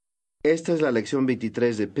Esta es la lección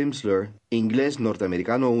 23 de Pimsleur, Inglés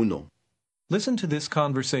Norteamericano 1. Listen to this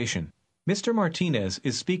conversation. Mr. Martinez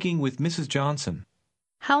is speaking with Mrs. Johnson.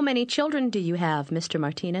 How many children do you have, Mr.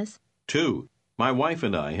 Martinez? 2. My wife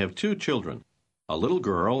and I have 2 children, a little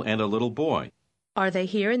girl and a little boy. Are they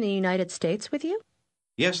here in the United States with you?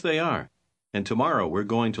 Yes, they are. And tomorrow we're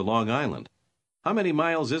going to Long Island. How many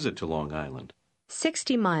miles is it to Long Island?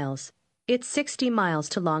 60 miles. It's 60 miles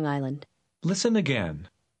to Long Island. Listen again.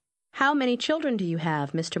 How many children do you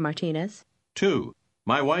have, Mr. Martinez? 2.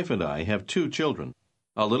 My wife and I have 2 children,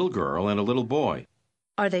 a little girl and a little boy.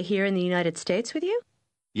 Are they here in the United States with you?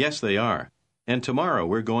 Yes, they are. And tomorrow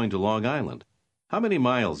we're going to Long Island. How many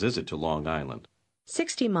miles is it to Long Island?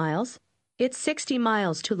 60 miles. It's 60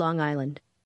 miles to Long Island.